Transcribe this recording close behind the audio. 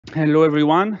Hello,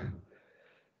 everyone.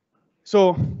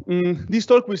 So this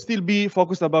talk will still be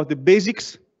focused about the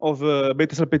basics of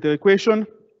Bethe-Salpeter equation.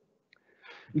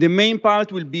 The main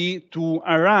part will be to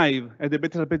arrive at the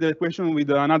Bethe-Salpeter equation with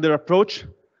another approach,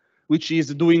 which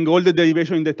is doing all the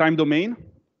derivation in the time domain,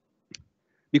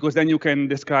 because then you can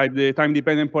describe the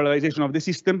time-dependent polarization of the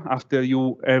system after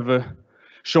you have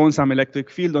shown some electric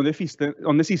field on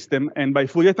the system, and by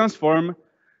Fourier transform,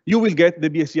 you will get the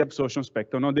BSE absorption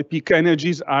spectrum. Now, the peak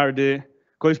energies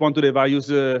correspond to the various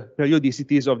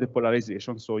periodicities of the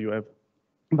polarization. So you have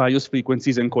various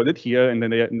frequencies encoded here, and then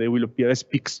they will appear as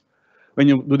peaks when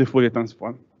you do the Fourier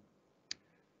transform.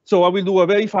 So I will do a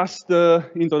very fast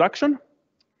introduction,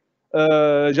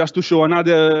 just to show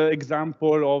another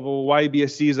example of why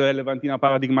BSE is relevant in a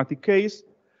paradigmatic case.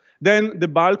 Then the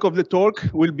bulk of the talk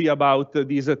will be about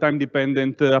this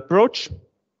time-dependent approach.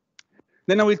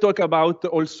 Then I will talk about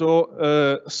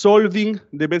also solving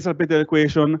the Bethe-Salpeter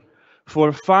equation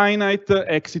for finite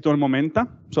exciton momenta,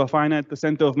 so a finite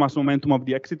center of mass momentum of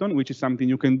the exciton, which is something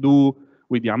you can do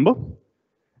with Yambo.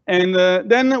 And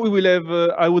then we will have,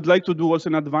 I would like to do also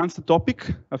an advanced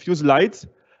topic, a few slides,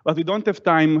 but we don't have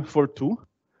time for two.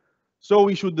 So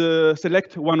we should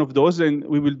select one of those, and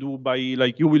we will do by,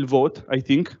 like, you will vote, I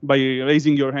think, by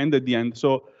raising your hand at the end.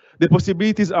 So the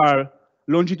possibilities are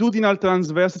longitudinal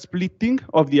transverse splitting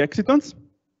of the excitons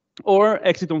or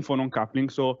exciton phonon coupling.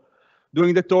 So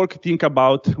during the talk, think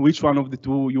about which one of the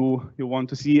two you want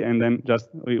to see, and then just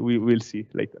we will see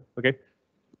later, okay?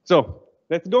 So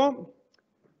let's go.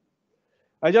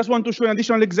 I just want to show an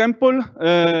additional example,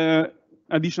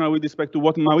 additional with respect to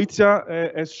what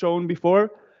Maurizia has shown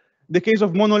before. The case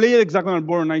of monolayer hexagonal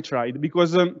boron nitride,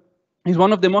 because it's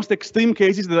one of the most extreme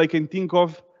cases that I can think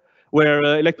of where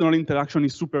electron interaction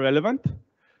is super relevant.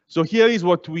 So here is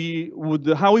what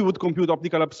how we would compute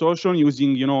optical absorption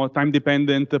using,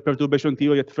 time-dependent perturbation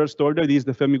theory at first order. This is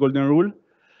the Fermi-Golden rule.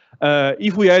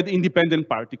 If we had independent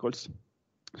particles,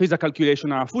 so it's a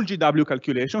calculation, a full GW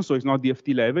calculation. So it's not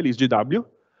DFT level, it's GW.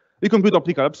 We compute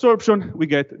optical absorption, we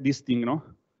get this thing, no?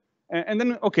 And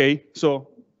then, okay, so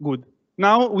good.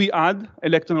 Now we add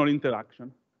electron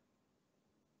interaction.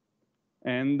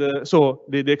 And so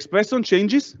the expression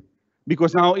changes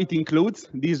because now it includes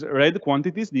these red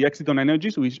quantities, the exciton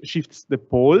energies, which shifts the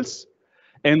poles.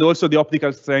 And also the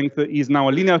optical strength is now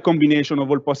a linear combination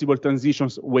of all possible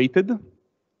transitions weighted.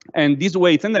 And these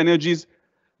weights and energies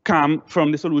come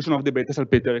from the solution of the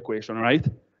Bethe-Salpeter equation, right?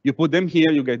 You put them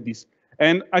here, you get this.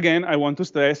 And again, I want to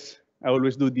stress, I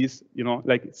always do this,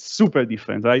 like it's super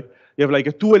different, right? You have like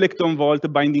a 2 electron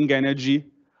volt binding energy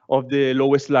of the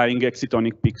lowest lying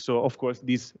excitonic peak. So of course,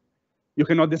 you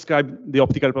cannot describe the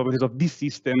optical properties of this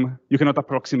system. You cannot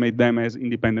approximate them as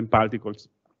independent particles,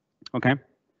 okay?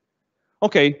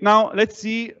 Okay, now let's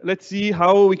see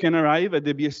how we can arrive at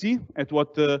the BSE, at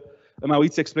what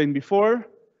Maurizio explained before.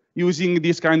 Using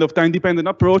this kind of time-dependent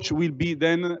approach will be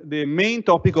then the main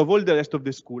topic of all the rest of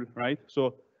the school, right?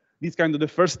 So this kind of the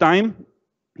first time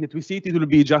that we see it, it will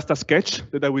be just a sketch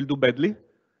that I will do badly.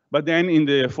 But then in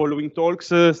the following talks,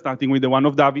 starting with the one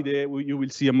of Davide, you will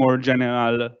see a more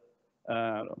general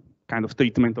kind of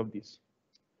treatment of this.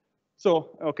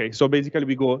 So, okay, so basically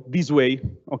we go this way,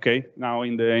 okay, now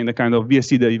in the kind of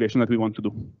BSE derivation that we want to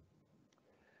do.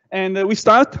 And we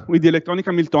start with the electronic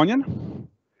Hamiltonian.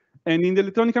 And in the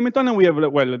electronic Hamiltonian, we have,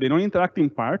 well, the non-interacting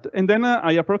part. And then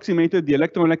I approximated the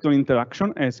electron-electron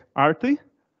interaction as R3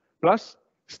 plus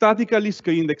statically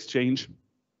screened exchange.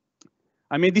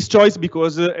 I made this choice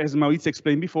because, as Maurizio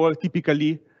explained before,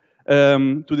 typically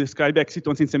to describe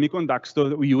excitons in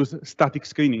semiconductor, we use static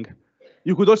screening.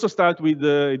 You could also start with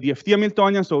the DFT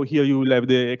Hamiltonian. So here you will have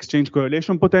the exchange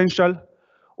correlation potential,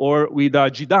 or with a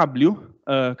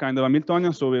GW kind of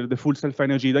Hamiltonian, so with the full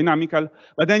self-energy dynamical.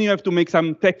 But then you have to make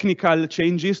some technical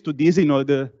changes to this in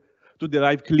order to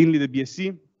derive cleanly the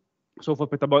BSE. So for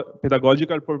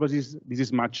pedagogical purposes, this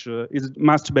is much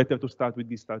better to start with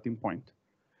this starting point.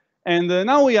 And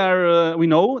now we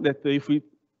know that if we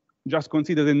just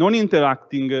consider the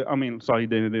non-interacting,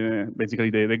 basically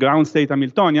the ground state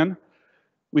Hamiltonian,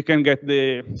 we can get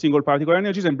the single particle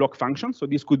energies and block functions. So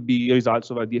this could be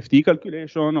results of a DFT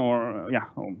calculation or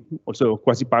also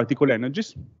quasi-particle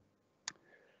energies.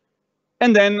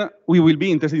 And then we will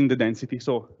be interested in the density.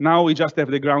 So now we just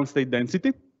have the ground state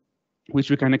density, which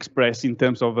we can express in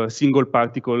terms of a single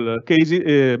particle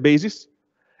basis.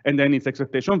 And then its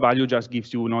expectation value just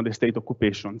gives you, the state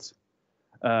occupations.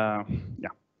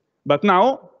 But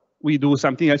now we do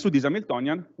something else with this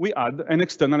Hamiltonian. We add an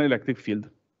external electric field.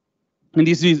 And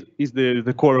this is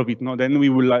the core of it. Then we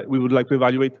would like to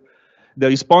evaluate the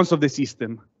response of the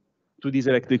system to this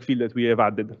electric field that we have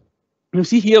added. You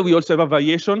see here we also have a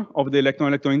variation of the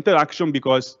electron-electron interaction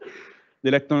because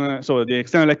the the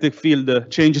external electric field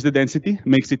changes the density,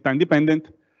 makes it time-dependent.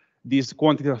 These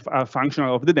quantities are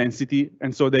functional of the density,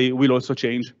 and so they will also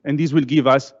change. And this will give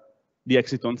us the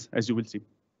excitons, as you will see.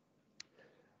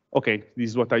 Okay, this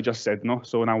is what I just said, no?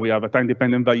 So now we have a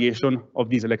time-dependent variation of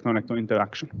this electron-electron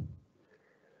interaction.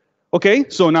 Okay,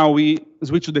 so now we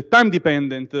switch to the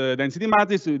time-dependent density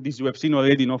matrix. This you have seen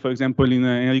already, no? For example, in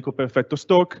Enrico Perfetto's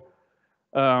talk.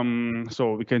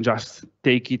 So we can just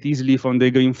take it easily from the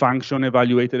green function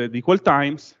evaluated at equal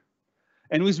times.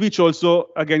 And we switch also,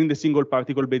 again, in the single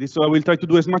particle basis. So I will try to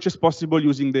do as much as possible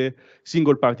using the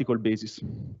single particle basis.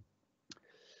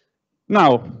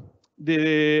 Now,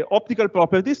 the optical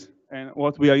properties, and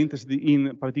what we are interested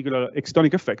in particular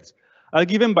excitonic effects, are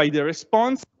given by the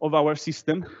response of our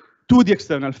system to the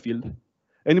external field.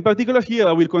 And in particular here,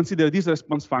 I will consider this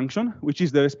response function, which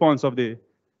is the response of the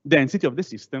density of the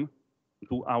system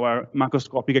to our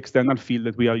macroscopic external field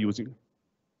that we are using.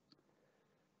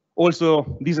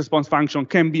 Also, this response function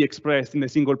can be expressed in a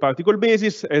single particle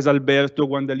basis. As Alberto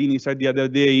Guandalini said the other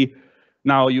day,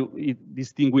 now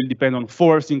this thing will depend on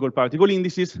 4 single particle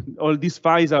indices. All these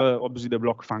phi's are obviously the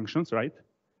block functions, right?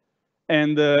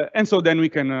 And so then we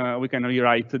can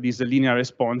rewrite this linear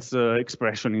response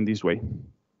expression in this way.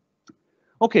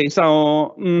 Okay,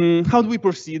 so how do we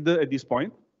proceed at this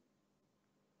point?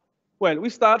 Well, we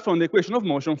start from the equation of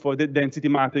motion for the density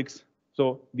matrix.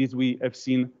 So this we have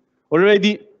seen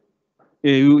already.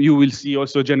 You will see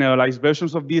also generalized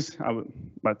versions of this,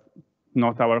 but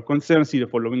not our concern. See the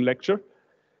following lecture.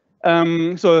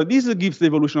 So this gives the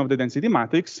evolution of the density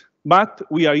matrix, but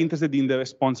we are interested in the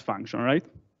response function, right?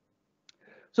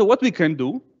 So what we can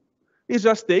do is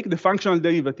just take the functional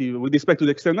derivative with respect to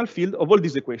the external field of all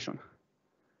this equation.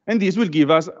 And this will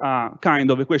give us a kind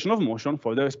of equation of motion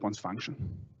for the response function.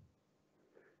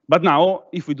 But now,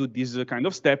 if we do this kind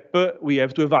of step, we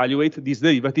have to evaluate this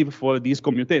derivative for this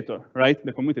commutator, right?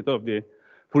 The commutator of the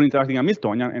full interacting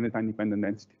Hamiltonian and the time-dependent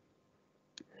density.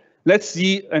 Let's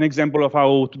see an example of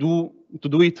how to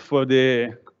do it for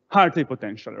the Hartree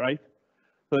potential, right?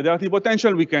 So the Hartree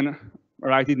potential, we can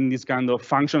write it in this kind of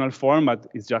functional form,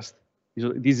 but this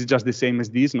is just the same as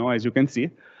this, no, as you can see.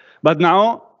 But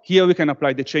now, here we can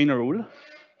apply the chain rule.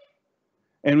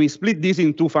 And we split this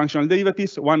in 2 functional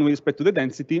derivatives, one with respect to the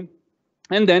density,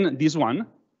 and then this one,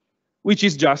 which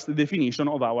is just the definition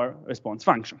of our response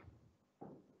function.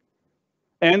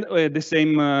 And the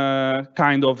same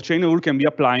kind of chain rule can be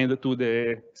applied to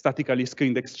the statically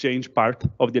screened exchange part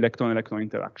of the electron-electron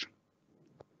interaction.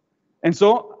 And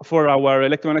so for our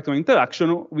electron-electron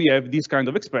interaction, we have this kind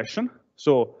of expression.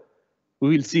 So we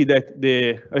will see that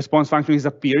the response function is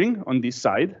appearing on this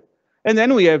side. And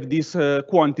then we have this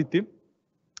quantity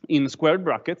in square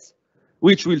brackets,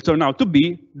 which will turn out to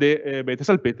be the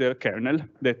Bethe-Salpeter kernel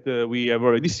that we have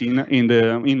already seen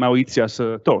in Mauritius'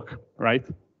 talk, right?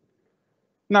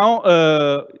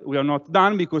 Now, we are not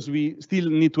done because we still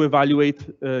need to evaluate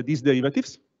these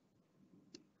derivatives.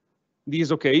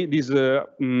 These, okay, these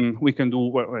we can do,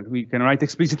 well, we can write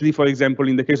explicitly, for example,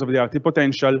 in the case of the Hartree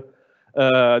potential,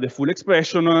 the full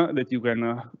expression that you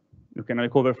can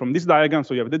recover from this diagram.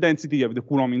 So you have the density, you have the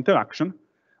Coulomb interaction.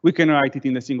 We can write it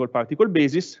in the single particle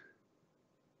basis.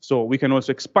 So we can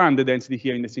also expand the density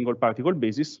here in the single particle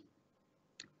basis.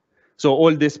 So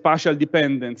all the spatial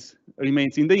dependence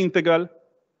remains in the integral,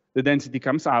 the density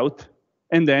comes out,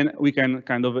 and then we can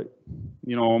kind of,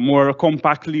 more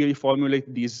compactly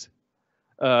reformulate this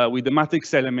with the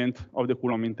matrix element of the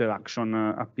Coulomb interaction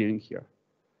appearing here.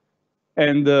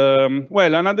 And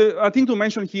well, another thing to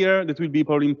mention here that will be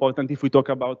probably important if we talk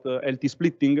about LT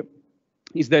splitting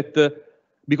is that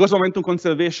because of momentum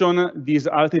conservation, this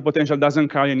Hartree potential doesn't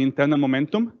carry an internal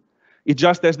momentum. It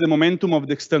just has the momentum of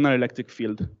the external electric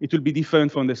field. It will be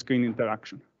different from the screen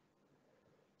interaction.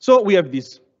 So we have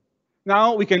this.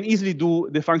 Now we can easily do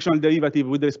the functional derivative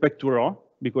with respect to ρ,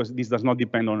 because this does not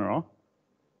depend on ρ.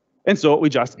 And so we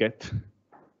just get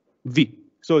V.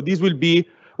 So this will be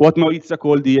what Maurizio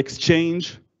called the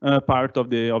exchange part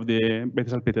of the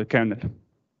Bethe-Salpeter kernel.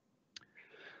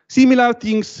 Similar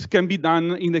things can be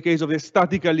done in the case of the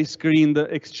statically screened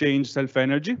exchange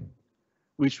self-energy,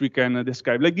 which we can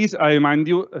describe like this. I remind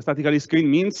you, statically screened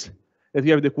means that we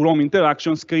have the Coulomb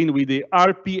interaction screened with the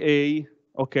RPA,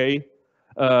 okay,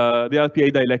 the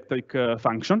RPA dielectric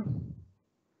function.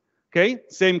 Okay,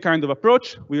 same kind of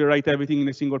approach. We write everything in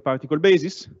a single particle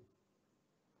basis.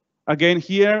 Again,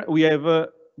 here we have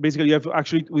basically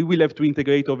we will have to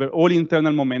integrate over all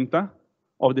internal momenta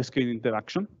of the screen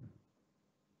interaction.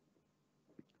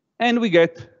 And we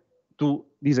get to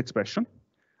this expression.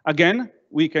 Again,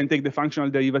 we can take the functional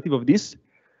derivative of this.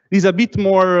 This is a bit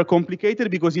more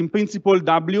complicated because in principle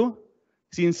W,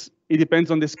 since it depends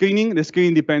on the screening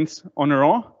depends on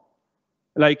rho,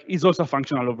 like it's also a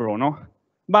functional of rho, no?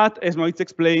 But as Moritz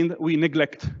explained, we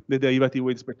neglect the derivative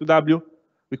with respect to W.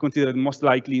 We consider that most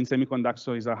likely in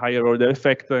semiconductor is a higher order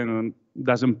effect and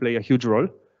doesn't play a huge role.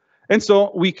 And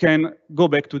so we can go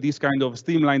back to this kind of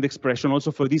streamlined expression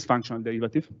also for this functional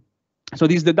derivative. So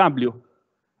this is the W.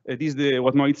 This is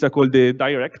what Moritz called the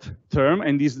direct term,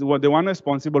 and this is the one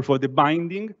responsible for the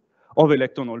binding of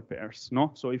electron hole pairs.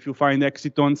 No? So if you find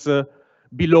excitons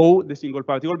below the single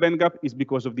particle band gap, it's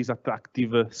because of this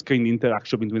attractive screened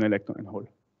interaction between electron and hole.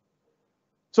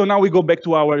 So now we go back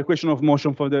to our equation of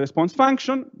motion for the response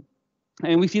function,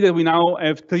 and we see that we now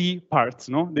have three parts,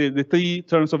 no? The three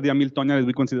terms of the Hamiltonian that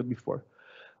we considered before.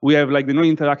 We have like the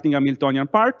non-interacting Hamiltonian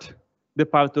part, the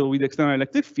part with the external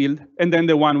electric field, and then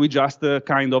the one we just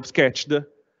kind of sketched,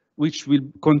 which will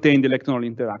contain the electron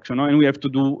interaction. No? And we have to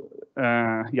do,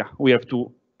 we have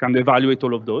to kind of evaluate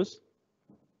all of those.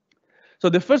 So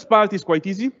the first part is quite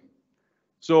easy.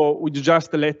 So we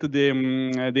just let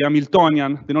the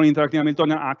Hamiltonian, the non-interacting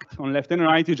Hamiltonian act on left and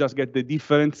right. You just get the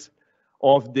difference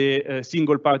of the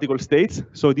single particle states.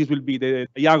 So this will be the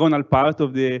diagonal part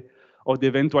of the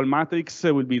eventual matrix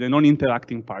will be the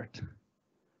non-interacting part.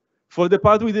 For the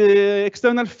part with the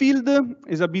external field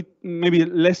is a bit maybe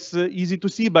less easy to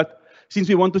see, but since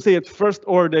we want to say at first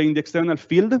order in the external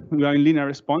field, we are in linear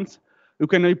response, you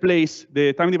can replace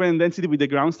the time-dependent density with the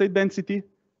ground state density.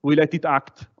 We let it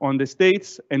act on the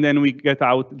states, and then we get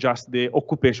out just the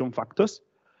occupation factors.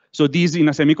 So these in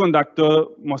a semiconductor,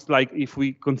 most likely if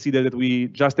we consider that we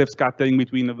just have scattering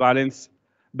between the valence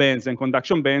bands and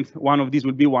conduction bands, one of these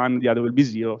will be 1, the other will be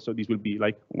 0, so this will be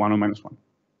like 1 or minus 1.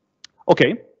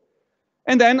 Okay,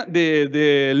 and then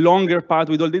the longer part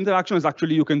with all the interactions,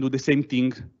 actually you can do the same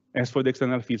thing as for the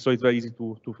external field, so it's very easy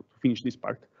to finish this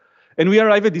part. And we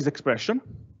arrive at this expression.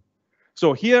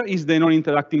 So here is the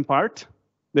non-interacting part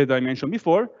that I mentioned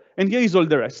before, and here is all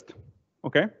the rest,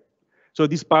 okay? So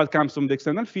this part comes from the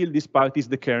external field, this part is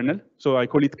the kernel, so I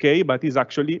call it K, but is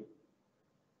actually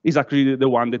the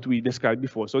one that we described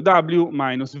before. So W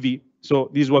minus V,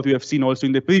 so this is what we have seen also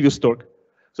in the previous talk.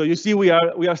 So you see we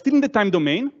are still in the time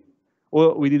domain,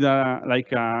 or we did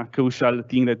a crucial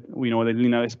thing that we know that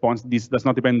linear response, this does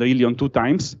not depend really on 2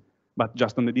 times, but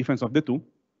just on the difference of the 2.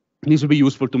 This will be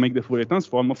useful to make the Fourier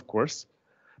transform, of course.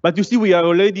 But you see, we are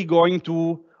already going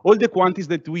to all the quantities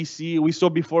that we saw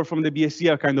before from the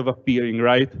BSE are kind of appearing,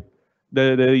 right?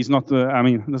 There is not,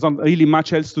 there's not really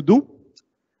much else to do.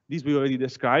 This we already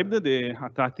described, the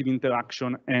attractive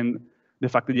interaction and the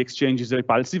fact that the exchange is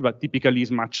repulsive, but typically is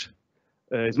much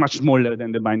smaller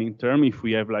than the binding term if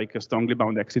we have like a strongly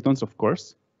bound excitons, of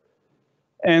course.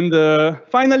 And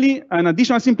finally, an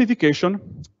additional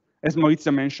simplification, as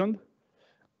Maurizio mentioned.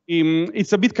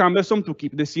 It's a bit cumbersome to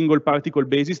keep the single particle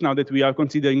basis now that we are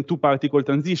considering 2 particle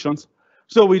transitions.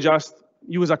 So we just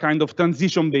use a kind of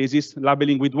transition basis,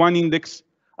 labeling with 1 index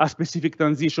a specific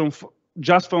transition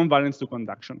just from valence to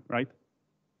conduction, right?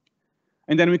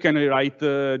 And then we can rewrite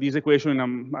this equation.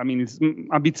 It's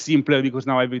a bit simpler because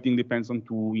now everything depends on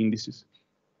 2 indices.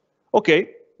 Okay,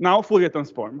 now Fourier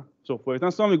transform. So Fourier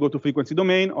transform, we go to frequency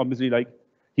domain. Obviously, like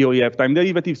here we have time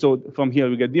derivative. So from here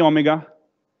we get the omega.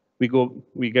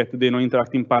 We get the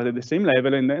non-interacting part at the same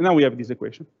level, and now we have this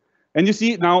equation. And you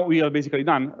see, now we are basically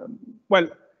done. Well,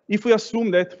 if we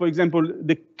assume that, for example,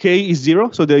 the K is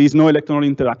 0, so there is no electron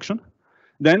interaction,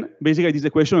 then basically this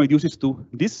equation reduces to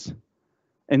this,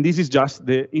 and this is just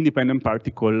the independent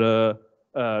particle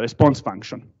response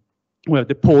function, where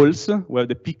the poles, where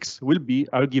the peaks will be,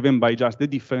 are given by just the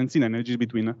difference in energies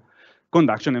between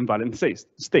conduction and valence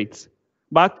states.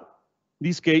 But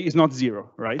this K is not 0,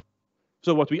 right?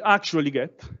 So what we actually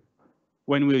get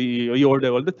when we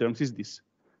reorder all the terms is this.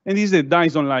 And this is a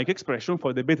Dyson-like expression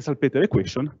for the Bethe-Salpeter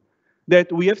equation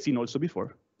that we have seen also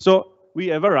before. So we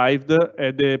have arrived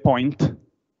at the point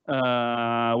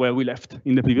where we left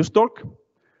in the previous talk.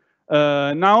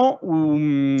 Now,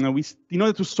 in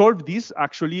order to solve this,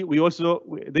 actually,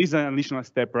 there is an additional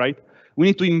step, right? We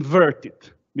need to invert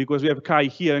it because we have chi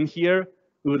here and here.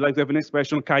 We would like to have an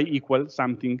expression chi equal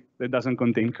something that doesn't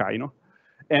contain chi, no?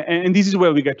 And this is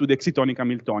where we get to the excitonic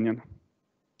Hamiltonian.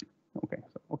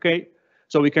 Okay,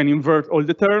 so we can invert all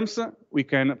the terms. We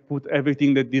can put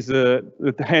everything that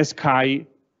has chi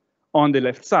on the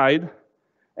left side.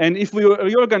 And if we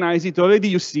reorganize it, already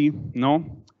you see,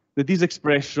 that this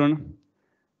expression,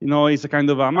 is a kind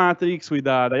of a matrix with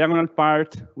a diagonal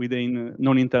part with a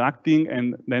non-interacting,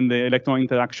 and then the electron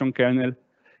interaction kernel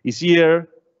is here.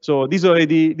 So this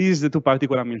is the 2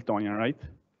 particle Hamiltonian, right?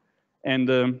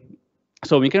 And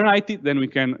So we can write it, then we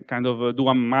can kind of do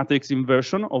a matrix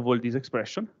inversion of all these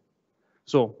expression.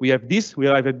 So we have this, we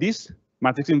arrive at this,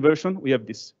 matrix inversion, we have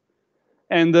this.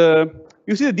 And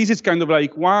you see that this is kind of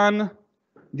like 1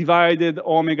 divided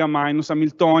omega minus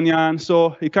Hamiltonian.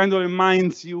 So it kind of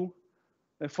reminds you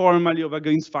formally of a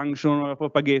Green's function or a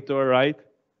propagator, right?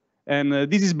 And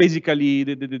this is basically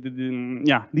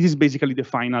the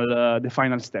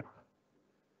final step.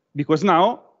 Because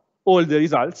now all the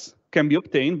results can be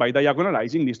obtained by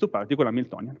diagonalizing these two particle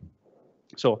Hamiltonian.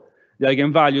 So the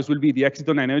eigenvalues will be the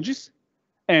exciton energies,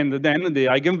 and then the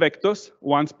eigenvectors,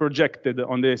 once projected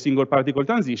on the single particle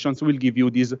transitions, will give you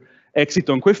these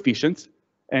exciton coefficients.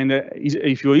 And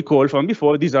if you recall from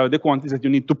before, these are the quantities that you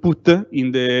need to put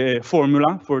in the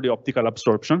formula for the optical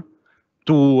absorption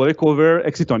to recover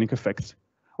excitonic effects.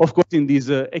 Of course, in this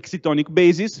excitonic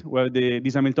basis, where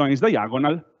this Hamiltonian is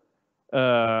diagonal,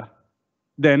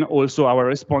 then also our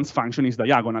response function is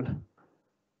diagonal.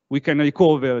 We can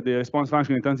recover the response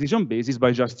function in transition basis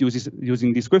by just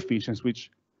using these coefficients,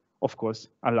 which, of course,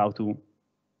 allow to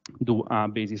do a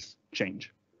basis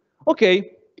change.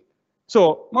 Okay,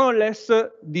 so more or less,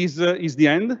 this is the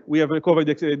end. We have recovered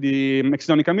the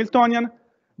excitonic Hamiltonian.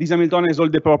 This Hamiltonian has all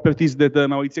the properties that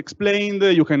Maurizio explained.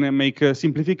 You can make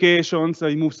simplifications,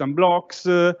 remove some blocks.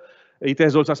 It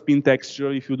has also a spin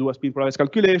texture if you do a spin polarized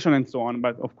calculation and so on.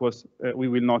 But of course, we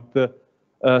will not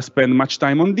spend much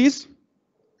time on this.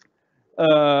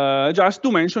 Just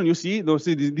to mention, you see, this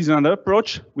is another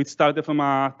approach. We started from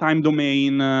a time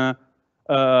domain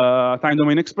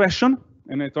expression,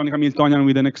 an electronic Hamiltonian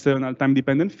with an external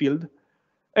time-dependent field.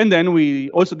 And then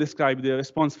we also described the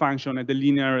response function at the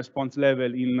linear response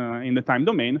level in the time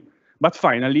domain. But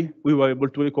finally, we were able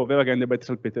to recover again the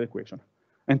Bethe-Salpeter equation.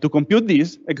 And to compute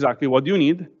this, exactly what you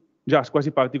need, just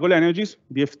quasi-particle energies,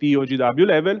 DFT or GW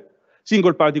level,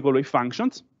 single particle wave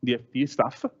functions, DFT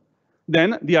stuff,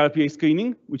 then the RPA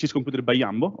screening, which is computed by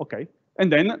Yambo, okay,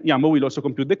 and then Yambo will also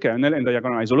compute the kernel and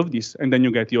diagonalize all of this, and then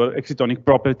you get your excitonic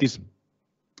properties.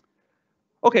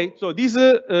 Okay, so this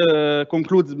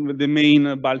concludes the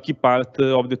main bulky part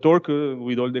of the talk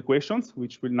with all the questions,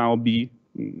 which will now be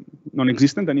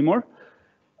non-existent anymore.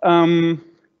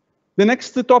 The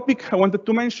next topic I wanted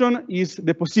to mention is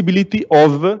the possibility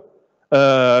of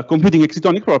computing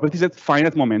excitonic properties at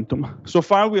finite momentum. So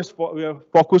far, we are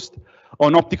focused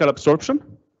on optical absorption,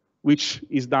 which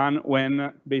is done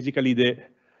when basically the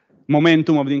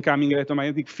momentum of the incoming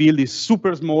electromagnetic field is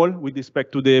super small with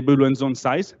respect to the Brillouin zone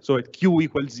size, so at Q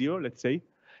equals 0, let's say,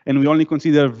 and we only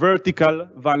consider vertical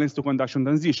valence to conduction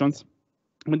transitions.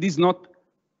 But this is not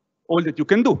all that you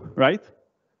can do, right?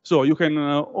 So you can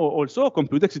also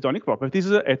compute excitonic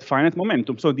properties at finite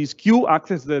momentum. So this Q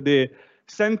acts as the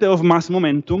center of mass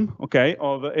momentum, okay,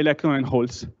 of electron and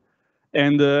holes.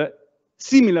 And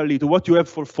similarly to what you have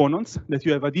for phonons, that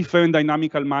you have a different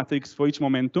dynamical matrix for each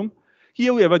momentum,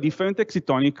 here we have a different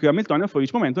excitonic Hamiltonian for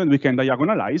each momentum, and we can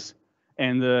diagonalize,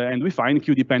 and we find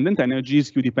Q-dependent energies,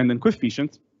 Q-dependent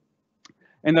coefficients.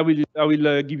 And I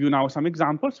will give you now some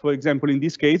examples. For example, in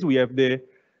this case, we have the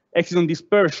exciton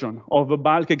dispersion of a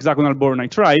bulk hexagonal boron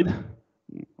nitride.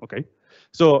 Okay,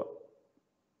 so,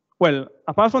 well,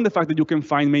 apart from the fact that you can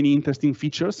find many interesting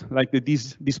features, like that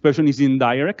this dispersion is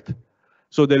indirect,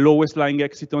 so the lowest lying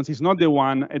excitons is not the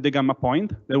one at the gamma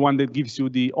point, the one that gives you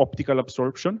the optical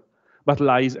absorption, but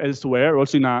lies elsewhere,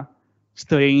 also in a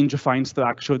strange fine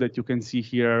structure that you can see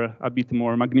here a bit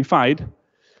more magnified.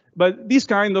 But these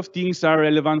kind of things are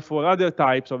relevant for other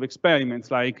types of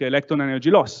experiments, like electron energy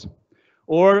loss,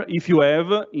 or if you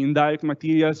have indirect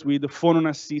materials with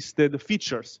phonon-assisted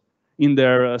features in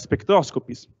their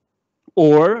spectroscopies,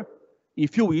 or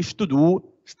if you wish to do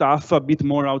stuff a bit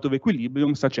more out of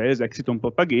equilibrium, such as exciton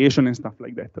propagation and stuff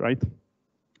like that, right?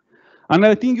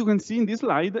 Another thing you can see in this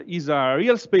slide is a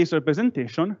real space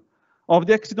representation of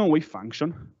the exciton wave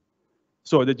function.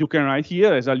 So that you can write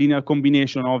here as a linear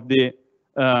combination of the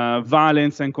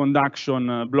valence and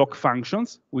conduction block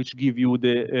functions, which give you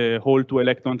the hole to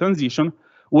electron transition,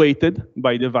 weighted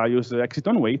by the various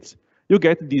exciton weights. You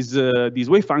get this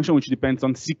wave function, which depends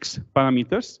on 6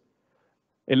 parameters.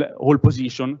 Hole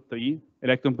position 3,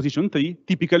 electron position 3.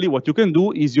 Typically, what you can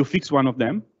do is you fix one of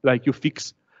them, like you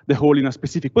fix the hole in a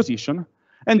specific position,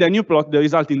 and then you plot the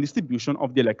resulting distribution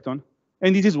of the electron.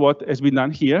 And this is what has been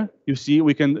done here. You see,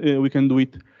 we can do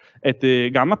it at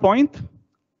the gamma point,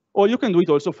 or you can do it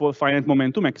also for finite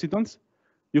momentum excitons.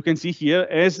 You can see here,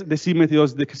 as the symmetry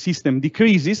of the system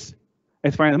decreases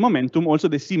at finite momentum, also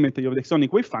the symmetry of the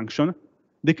excitonic wave function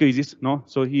decreases. No?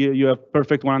 So here you have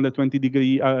perfect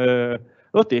 120-degree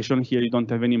rotation. Here you don't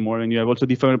have any more, and you have also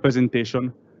different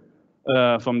representation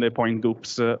from the point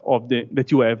loops that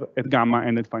you have at gamma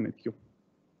and at finite Q.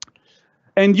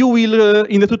 And you will,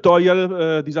 in the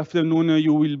tutorial this afternoon,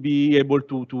 you will be able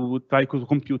to try to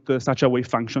compute such a wave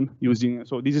function using,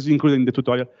 so this is included in the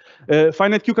tutorial.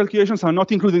 Finite Q calculations are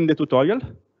not included in the tutorial,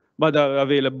 but are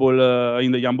available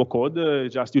in the Yambo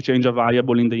code, just you change a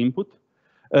variable in the input.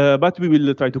 But we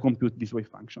will try to compute this wave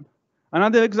function.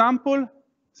 Another example,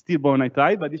 still boron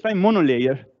nitride, but define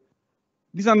monolayer.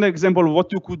 This is an example of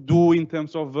what you could do in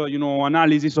terms of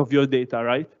analysis of your data,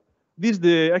 right? This is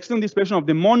the external dispersion of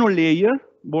the monolayer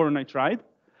boron nitride.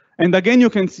 And again, you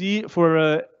can see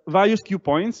for various Q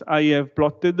points, I have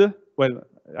plotted, well,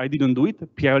 I didn't do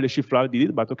it, Pierre Le Chiffrard did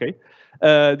it, but okay.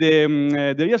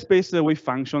 The real space wave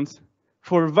functions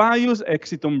for various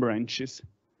exciton branches.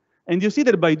 And you see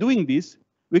that by doing this,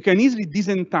 we can easily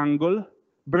disentangle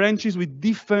branches with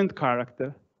different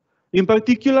character. In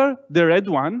particular, the red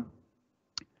one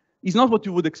is not what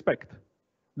you would expect.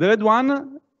 The red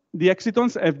one, the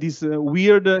excitons have this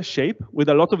weird shape with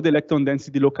a lot of the electron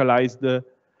density localized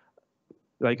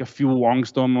like a few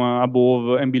angstrom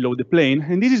above and below the plane.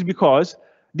 And this is because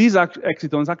these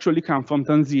excitons actually come from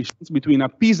transitions between a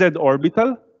pz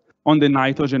orbital on the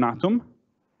nitrogen atom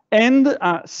and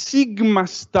a sigma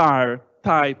star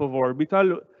type of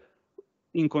orbital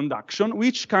in conduction,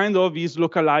 which kind of is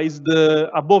localized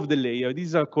above the layer.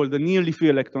 These are called the nearly free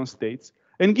electron states,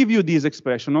 and give you this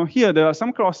expression. Here there are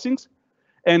some crossings,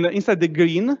 and inside the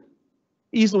green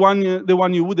is the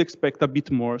one you would expect a bit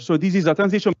more. So this is a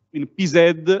transition between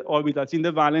pz orbitals in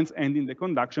the valence and in the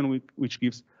conduction, which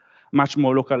gives much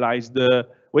more localized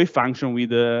wave function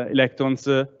with electrons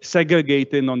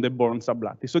segregated on the boron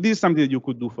sublattice. So this is something that you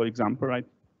could do, for example, right?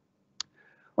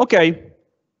 Okay.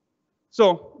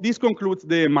 So this concludes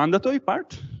the mandatory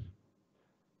part.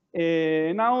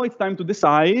 Now it's time to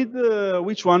decide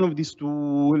which one of these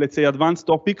two, let's say, advanced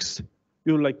topics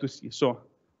you would like to see. So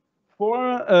for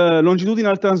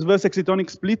longitudinal transverse excitonic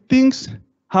splittings,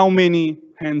 how many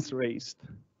hands raised?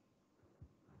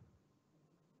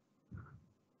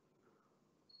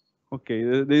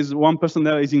 Okay, there's one person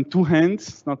there raising 2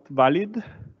 hands, not valid.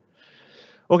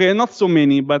 Okay, not so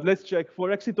many, but let's check. For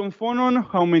exciton phonon,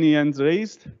 how many hands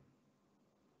raised?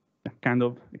 Kind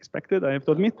of expected, I have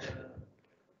to admit.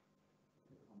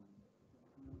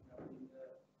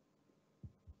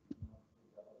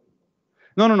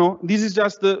 No. This is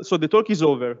just, so the talk is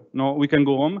over. No, we can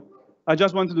go home. I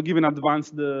just wanted to give an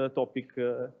advanced topic.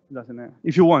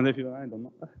 If you want, I don't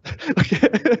know.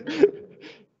 Okay.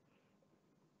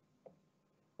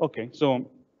 Okay, so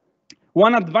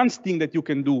one advanced thing that you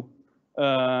can do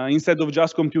instead of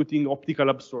just computing optical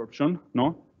absorption,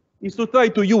 is to try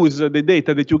to use the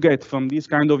data that you get from these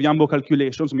kind of Yambo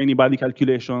calculations, many body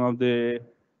calculation of the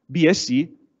BSC,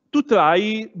 to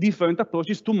try different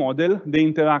approaches to model the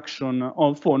interaction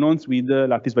of phonons with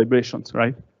lattice vibrations,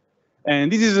 right?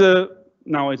 And this is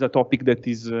now is a topic that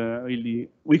is really,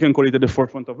 we can call it at the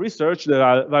forefront of research. There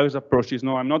are various approaches.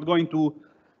 No, I'm not going to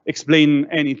explain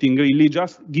anything really,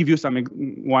 just give you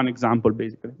one example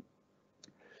basically.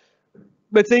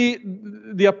 Let's say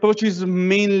the approaches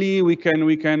mainly we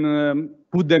can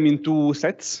put them in 2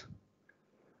 sets.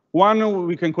 One,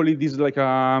 we can call it this like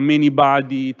a many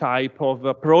body type of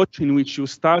approach in which you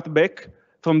start back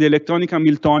from the electronic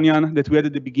Hamiltonian that we had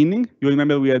at the beginning. You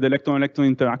remember we had electron-electron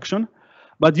interaction,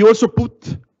 but you also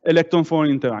put electron-phonon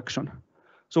interaction.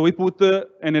 So we put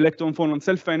an electron-phonon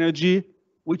self-energy,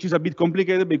 which is a bit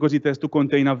complicated because it has to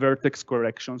contain a vertex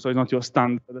correction, so it's not your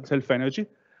standard self-energy.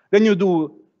 Then you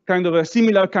do kind of a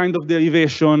similar kind of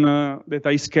derivation that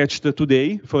I sketched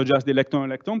today for just the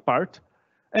electron-electron part.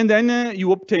 And then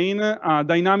you obtain a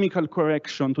dynamical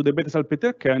correction to the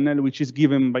Bethe-Salpeter kernel, which is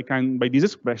given by this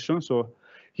expression. So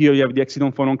here you have the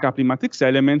exciton-phonon coupling matrix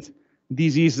elements.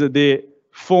 This is the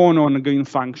phonon green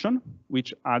function,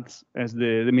 which acts as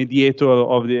the mediator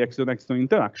of the exciton-exciton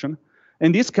interaction.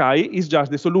 And this chi is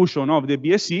just the solution of the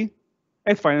BSC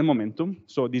at final momentum.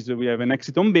 So this we have an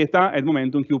exciton beta at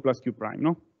momentum q plus q prime.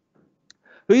 No?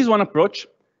 So this is one approach,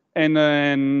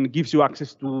 and gives you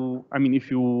access to, I mean,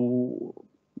 if you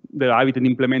derive it and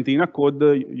implement it in a code,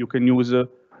 you can use it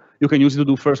to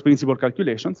do first principle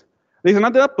calculations. There's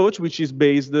another approach which is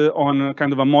based on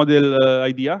kind of a model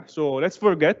idea. So let's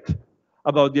forget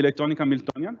about the electronic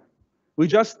Hamiltonian. We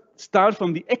just start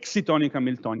from the excitonic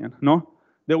Hamiltonian, no?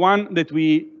 The one that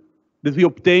we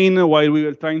obtain while we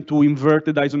were trying to invert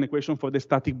the Dyson equation for the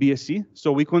static BSC.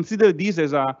 So we consider this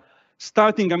as a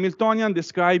starting Hamiltonian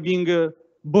describing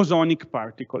bosonic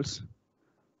particles.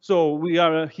 So we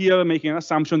are here making an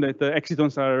assumption that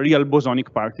excitons are real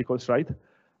bosonic particles, right?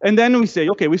 And then we say,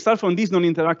 okay, we start from this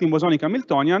non-interacting bosonic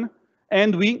Hamiltonian,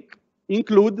 and we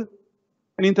include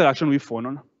an interaction with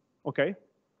phonon, okay?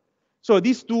 So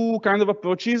these two kind of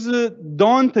approaches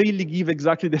don't really give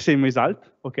exactly the same result,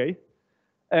 okay?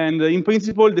 And in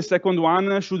principle, the second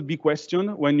one should be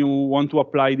questioned when you want to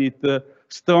apply it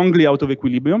strongly out of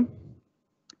equilibrium.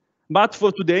 But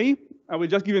for today, I will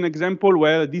just give you an example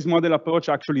where this model approach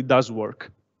actually does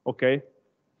work, okay?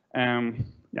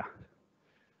 Yeah.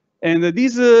 And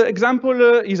this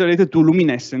example is related to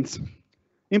luminescence.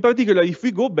 In particular, if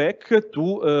we go back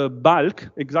to bulk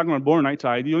hexagonal boron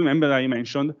nitride, you remember I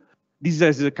mentioned this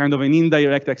is a kind of an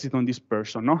indirect exciton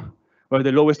dispersion, no? Where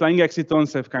the lowest lying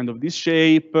excitons have kind of this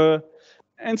shape.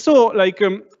 And so, like,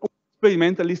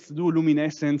 experimentalists do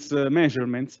luminescence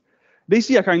measurements. They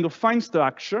see a kind of fine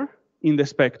structure in the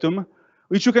spectrum,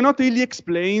 which you cannot really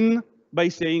explain by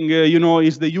saying, you know,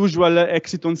 it's the usual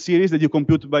exciton series that you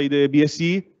compute by the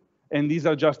BSE, and these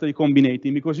are just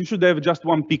recombinating, because you should have just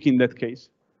one peak in that case.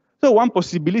 So one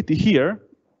possibility here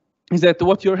is that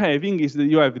what you're having is that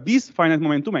you have these finite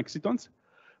momentum excitons,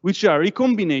 which are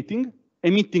recombinating,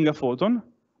 emitting a photon,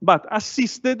 but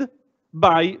assisted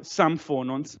by some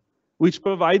phonons, which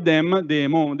provide them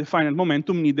the finite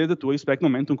momentum needed to respect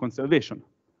momentum conservation.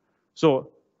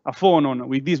 So a phonon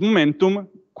with this momentum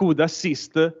could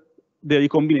assist the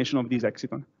recombination of this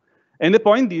exciton. And the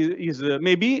point is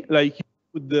maybe like you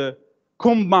could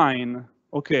combine,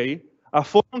 okay, a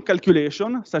phonon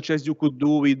calculation, such as you could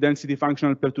do with density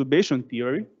functional perturbation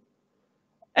theory,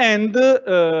 and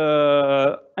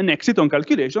an exciton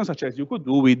calculation, such as you could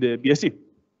do with the BSE.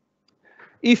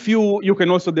 If you can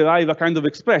also derive a kind of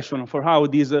expression for how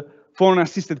these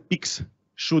phonon-assisted peaks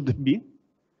should be.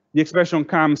 The expression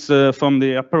comes from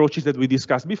the approaches that we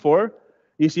discussed before.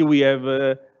 You see we have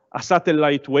a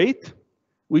satellite weight,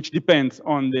 which depends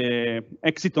on the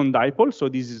exciton dipole. So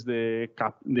this is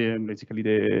basically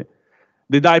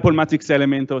the dipole matrix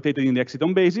element rotated in the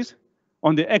exciton basis.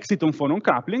 On the exciton phonon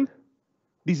coupling,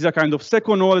 this is a kind of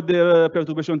second order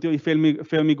perturbation theory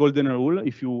Fermi-Golden rule.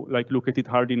 If you like look at it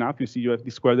hard enough, you see you have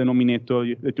the square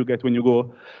denominator that you get when you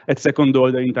go at second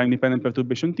order in time-dependent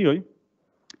perturbation theory.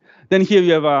 Then here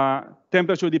you have a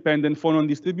temperature-dependent phonon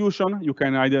distribution. You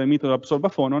can either emit or absorb a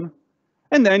phonon.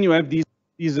 And then you have these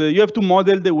you have to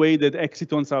model the way that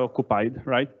excitons are occupied,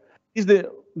 right? This is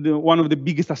one of the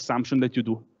biggest assumptions that you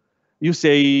do. You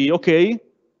say, okay,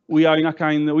 we are in a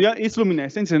kind, it's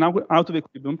luminescence, it's an out of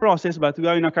equilibrium process, but we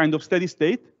are in a kind of steady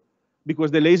state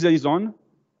because the laser is on,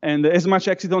 and as much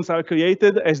excitons are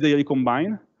created as they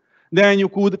recombine. Then you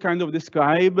could kind of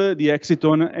describe the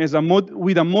exciton as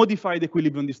with a modified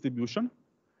equilibrium distribution.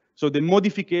 So the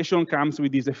modification comes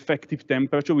with this effective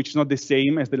temperature, which is not the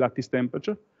same as the lattice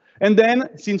temperature. And then,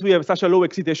 since we have such a low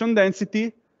excitation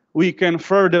density, we can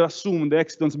further assume the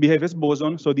excitons behave as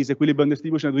boson. So this equilibrium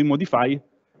distribution that we modify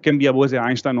can be a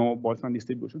Bose-Einstein or Boltzmann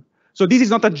distribution. So this is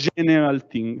not a general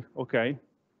thing, okay?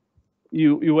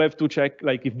 You have to check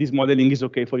like if this modeling is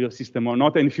okay for your system or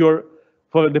not, and if you're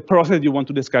for the process you want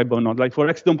to describe or not. Like for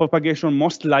exciton propagation,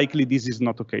 most likely this is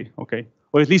not okay, okay?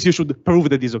 Or at least you should prove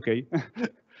that it's okay.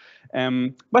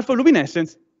 But for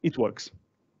luminescence, it works.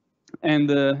 And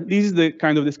this is the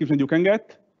kind of description you can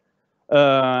get.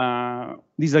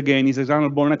 This again is hexagonal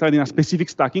boron nitride in a specific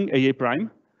stacking, AA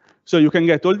prime. So you can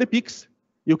get all the peaks.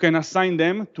 You can assign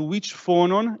them to which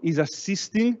phonon is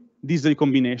assisting these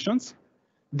recombinations,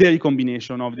 the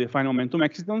recombination of the finite momentum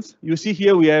excitons. You see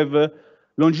here we have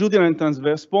longitudinal and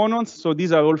transverse phonons. So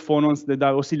these are all phonons that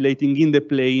are oscillating in the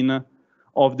plane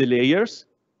of the layers.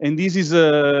 And this is,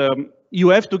 you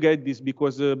have to get this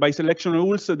because by selection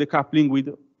rules, the coupling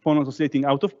with phonons oscillating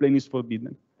out of plane is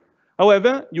forbidden.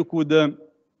 However, you could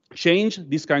change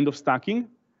this kind of stacking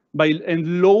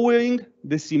and lowering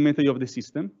the symmetry of the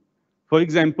system. For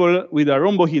example, with a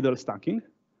rhombohedral stacking.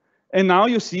 And now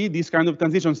you see these kind of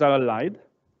transitions are allowed,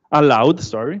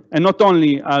 and not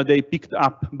only are they picked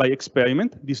up by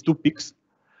experiment, these two peaks,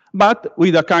 but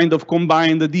with a kind of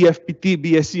combined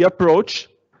DFPT-BSE approach,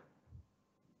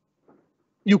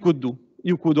 you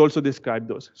could also describe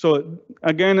those. So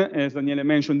again, as Daniele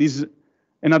mentioned, this is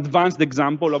an advanced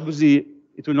example. Obviously,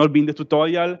 it will not be in the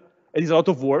tutorial. It is a lot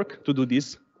of work to do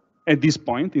this at this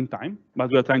point in time,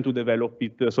 but we are trying to develop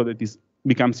it so that this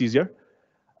becomes easier.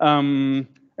 And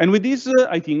with this,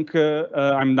 I think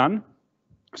I'm done.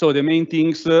 So the main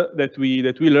things that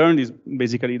we learned is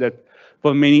basically that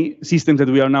for many systems that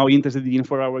we are now interested in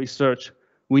for our research,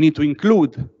 we need to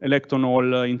include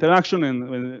electron-hole interaction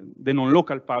and the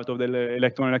non-local part of the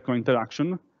electron-electron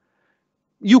interaction.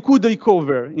 You could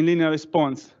recover in linear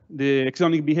response the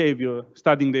excionic behavior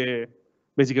studying the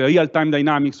basically real-time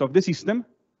dynamics of the system,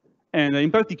 and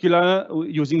in particular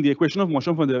using the equation of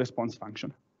motion for the response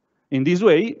function. In this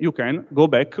way, you can go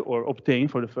back or obtain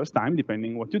for the first time,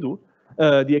 depending what you do,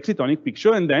 the excitonic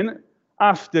picture, and then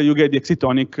after you get the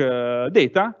excitonic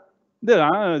data,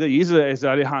 there is, as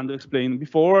Alejandro explained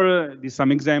before, there's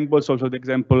some examples, also the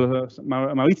example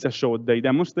Maritza showed, they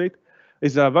demonstrate,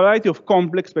 is a variety of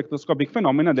complex spectroscopic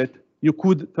phenomena that you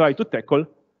could try to tackle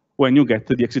when you get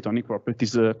the excitonic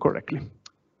properties correctly.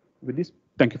 With this,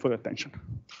 thank you for your attention.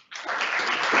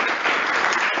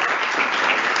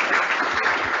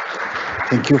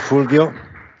 Thank you, Fulvio,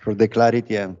 for the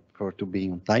clarity and for to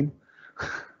being on time.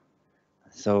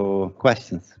 So,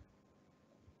 questions?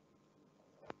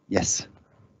 Yes.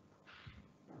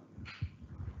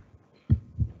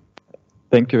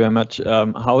 Thank you very much.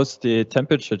 How is the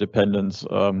temperature dependence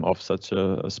of such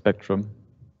a spectrum?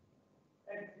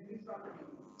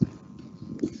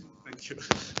 Thank you.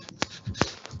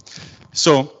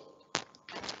 So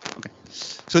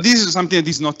this is something that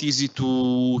is not easy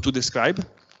to describe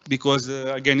because,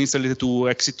 again, it's related to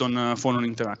exciton-phonon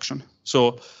interaction.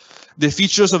 So the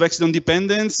features of exciton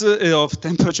dependence, of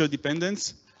temperature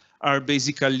dependence, are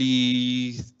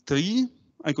basically three,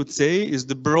 I could say, is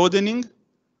the broadening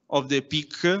of the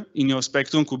peak in your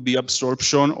spectrum, could be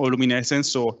absorption or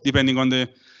luminescence. So depending on the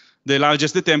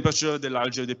largest the temperature, the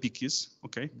larger the peak is,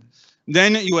 okay?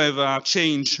 Then you have a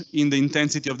change in the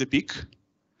intensity of the peak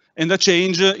and a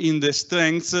change in the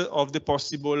strength of the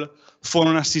possible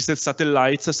phonon-assisted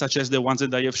satellites, such as the ones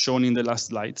that I have shown in the last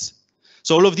slides.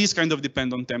 So all of these kind of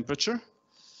depend on temperature.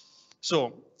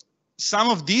 So some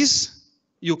of these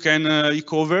you can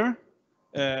recover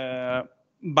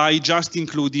by just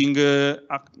including,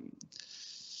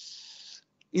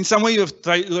 in some way you have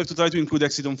to try to include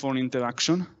exciton-phonon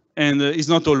interaction, and it's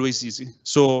not always easy.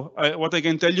 So what I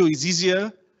can tell you is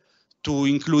easier to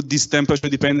include this temperature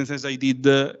dependence as we did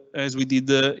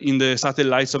in the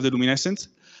satellites of the luminescence,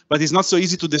 but it's not so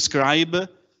easy to describe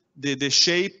the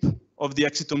shape of the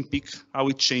exciton peak, how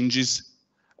it changes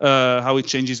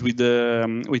with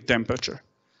temperature.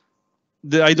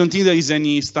 I don't think there is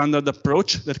any standard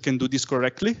approach that can do this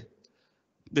correctly,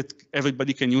 that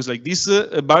everybody can use like this,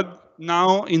 but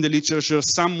now in the literature,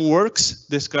 some works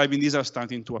describing these are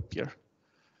starting to appear.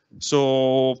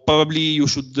 So probably you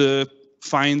should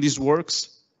find these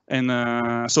works, and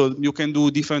so you can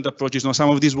do different approaches. Now, some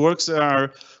of these works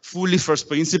are fully first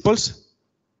principles,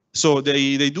 so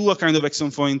they do a kind of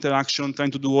exciton-phonon interaction, trying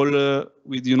to do all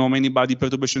with many body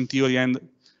perturbation theory and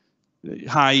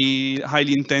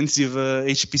highly intensive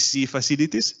HPC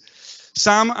facilities.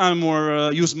 Some are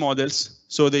more use models,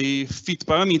 so they fit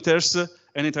parameters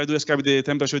and they try to describe the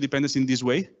temperature dependence in this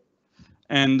way.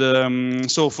 And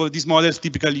so for these models,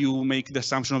 typically you make the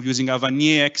assumption of using a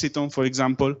Vanier exciton, for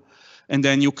example, and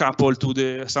then you couple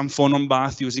to some phonon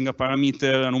bath using a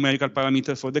parameter, a numerical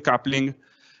parameter for the coupling.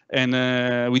 And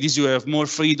with this, you have more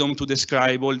freedom to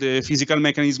describe all the physical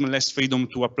mechanism, less freedom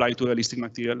to apply to realistic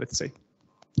material, let's say.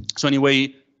 So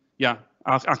anyway, yeah,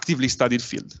 actively studied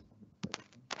field.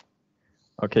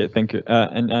 Okay, thank you.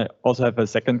 And I also have a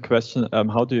second question.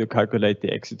 How do you calculate the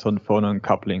exciton-phonon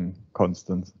coupling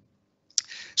constant?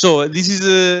 So this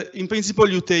is, in principle,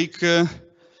 you take the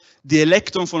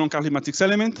electron-phonon coupling matrix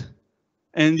element,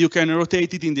 and you can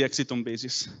rotate it in the exciton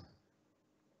basis.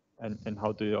 And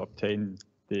how do you obtain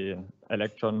the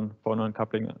electron-phonon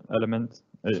coupling element?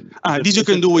 This you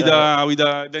can do with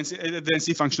a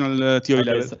density functional theory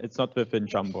level. It's not within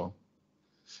Jumbo.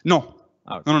 No.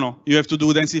 Okay. No. You have to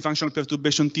do density functional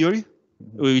perturbation theory,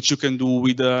 which you can do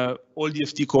with all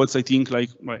DFT codes, I think, like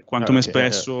Quantum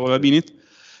Espresso or Rabinit.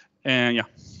 And yeah.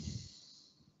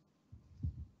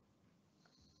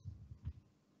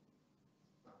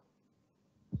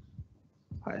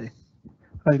 Hi.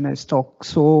 Very nice talk.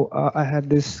 So I had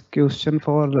this question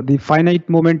for the finite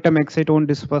momentum exciton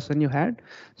dispersion you had.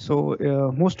 So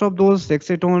most of those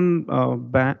exciton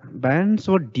bands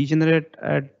were degenerate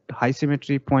at high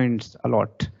symmetry points a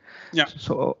lot. Yeah.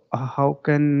 So how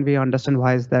can we understand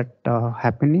why is that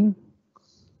happening?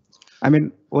 I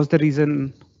mean, what's the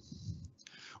reason?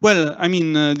 Well, I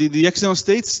mean, the exciton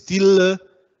states still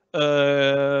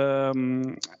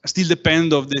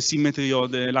depend of the symmetry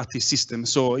of the lattice system.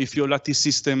 So if your lattice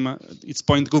system, its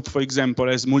point group, for example,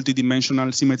 has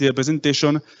multidimensional symmetry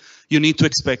representation, you need to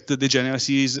expect the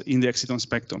degeneracies in the exciton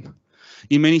spectrum.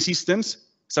 In many systems,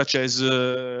 such as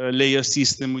a layer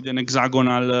system with an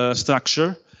hexagonal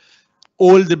structure,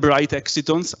 all the bright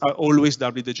excitons are always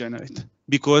doubly degenerate,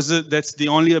 because that's the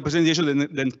only representation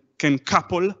that can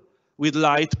couple with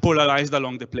light polarized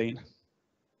along the plane.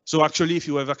 So actually, if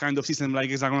you have a kind of system like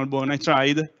hexagonal boron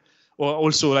nitride, or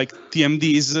also like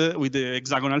TMDs with the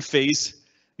hexagonal phase,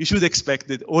 you should expect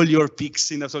that all your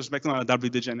peaks in the source spectrum are doubly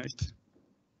degenerate.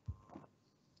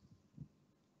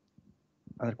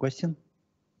 Other question?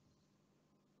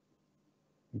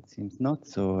 It seems not,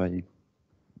 so I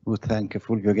We thank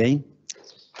Fulvio again.